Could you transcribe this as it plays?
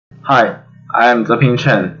Hi, I am Zeping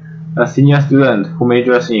CHEN, a senior student who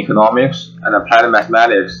majors in economics and applied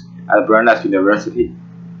mathematics at Brandeis University.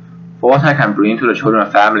 For what I can bring to the children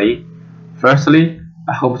family, firstly,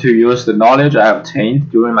 I hope to use the knowledge I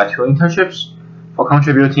obtained during my two internships for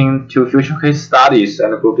contributing to future case studies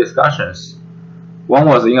and group discussions. One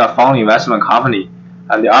was in a fund investment company,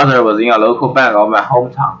 and the other was in a local bank of my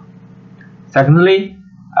hometown. Secondly,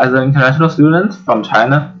 as an international student from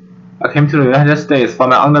China, I came to the United States for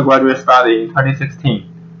my undergraduate study in 2016.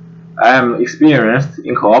 I am experienced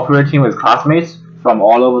in cooperating with classmates from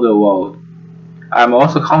all over the world. I am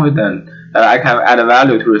also confident that I can add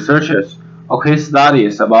value to researchers or case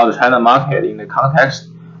studies about the China market in the context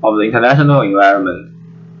of the international environment.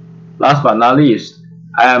 Last but not least,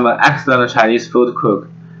 I am an excellent Chinese food cook,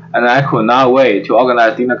 and I could not wait to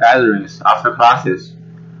organize dinner gatherings after classes.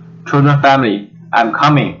 Children family, I'm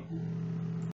coming.